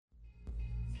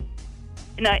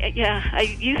No, yeah, I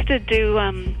used to do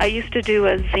a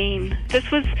zine. This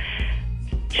was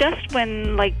just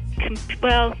when, like,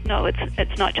 no,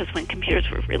 it's not just when computers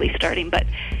were really starting, but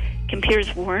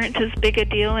computers weren't as big a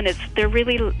deal, and they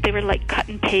were like cut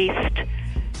and paste.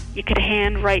 You could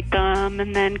hand write them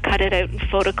and then cut it out and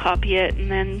photocopy it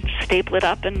and then staple it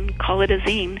up and call it a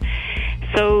zine.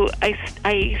 So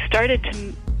I started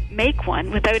to make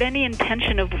one without any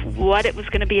intention of what it was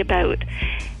going to be about.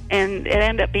 And it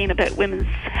ended up being about women's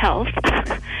health.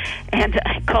 And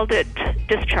I called it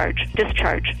Discharge,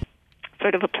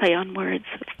 sort of a play on words.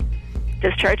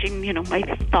 Discharging, my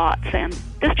thoughts and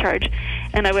discharge.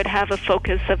 And I would have a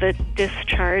focus of a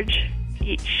discharge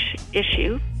each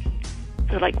issue.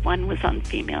 So, like, one was on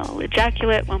female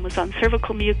ejaculate, one was on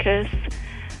cervical mucus.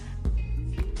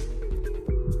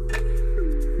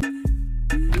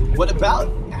 What about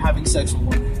having sex with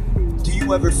women? Do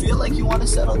you ever feel like you want to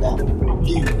settle down? Do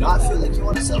you not feel like you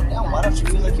want to settle down? Why don't you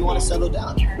feel like you want to settle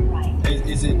down?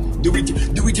 Is it do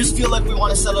we just feel like we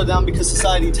want to settle down because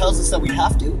society tells us that we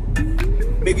have to?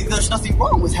 Maybe there's nothing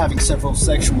wrong with having several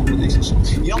sexual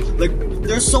relationships. Like,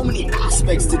 there's so many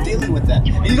aspects to dealing with that,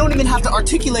 and you don't even have to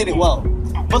articulate it well.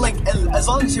 But, like, as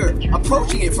long as you're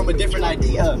approaching it from a different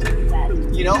idea,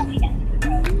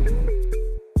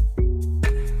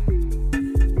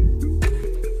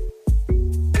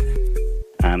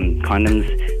 Condoms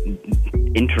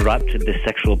interrupt the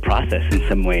sexual process in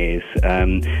some ways.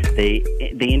 They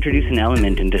introduce an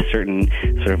element into certain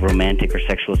sort of romantic or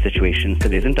sexual situations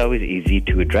that isn't always easy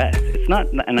to address. It's not,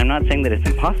 and I'm not saying that it's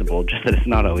impossible, just that it's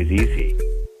not always easy.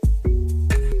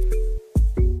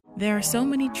 There are so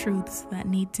many truths that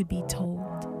need to be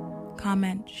told.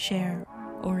 Comment, share,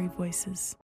 Ori Voices.